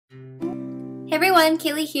Hey everyone,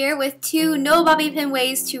 Kaylee here with 2 no bobby pin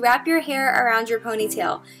ways to wrap your hair around your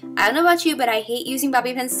ponytail. I don't know about you, but I hate using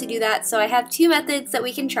bobby pins to do that, so I have 2 methods that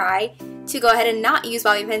we can try to go ahead and not use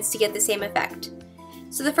bobby pins to get the same effect.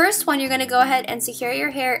 So the first one, you're going to go ahead and secure your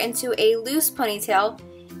hair into a loose ponytail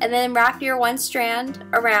and then wrap your one strand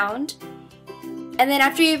around. And then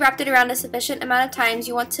after you've wrapped it around a sufficient amount of times,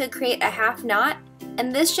 you want to create a half knot,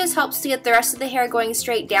 and this just helps to get the rest of the hair going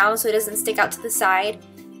straight down so it doesn't stick out to the side.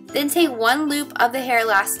 Then take one loop of the hair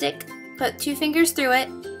elastic, put 2 fingers through it,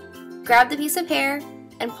 grab the piece of hair,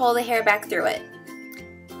 and pull the hair back through it.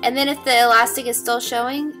 And then if the elastic is still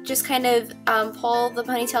showing, just kind of pull the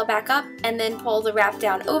ponytail back up and then pull the wrap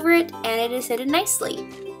down over it, and it is hidden nicely.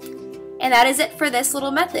 And that is it for this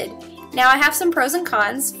little method. Now I have some pros and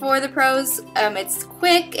cons. For the pros, it's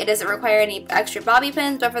quick, it doesn't require any extra bobby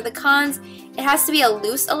pins, but for the cons, it has to be a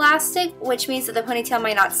loose elastic, which means that the ponytail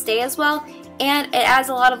might not stay as well, and it adds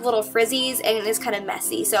a lot of little frizzies and it is kind of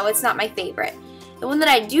messy, so it's not my favorite. The one that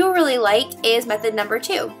I do really like is method number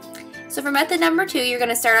 2. So for method number 2, you're going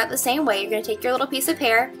to start out the same way. You're going to take your little piece of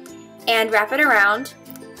hair and wrap it around.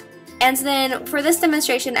 And then for this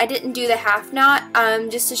demonstration, I didn't do the half knot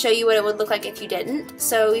just to show you what it would look like if you didn't.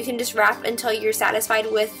 So you can just wrap until you're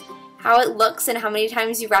satisfied with how it looks and how many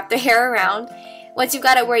times you wrap the hair around. Once you've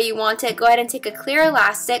got it where you want it, go ahead and take a clear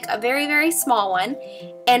elastic, a very, very small one,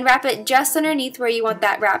 and wrap it just underneath where you want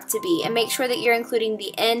that wrap to be. And make sure that you're including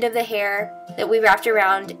the end of the hair that we wrapped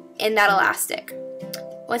around in that elastic.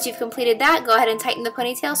 Once you've completed that, go ahead and tighten the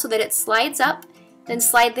ponytail so that it slides up. Then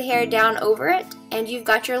slide the hair down over it, and you've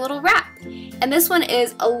got your little wrap. And this one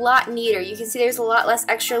is a lot neater. You can see there's a lot less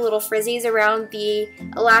extra little frizzies around the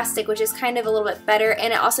elastic, which is kind of a little bit better,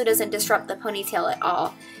 and it also doesn't disrupt the ponytail at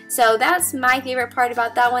all. So that's my favorite part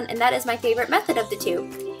about that one, and that is my favorite method of the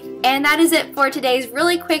 2. And that is it for today's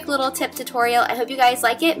really quick little tip tutorial. I hope you guys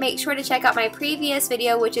like it. Make sure to check out my previous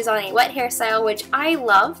video, which is on a wet hairstyle, which I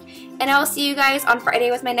love. And I will see you guys on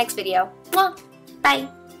Friday with my next video. Well, bye!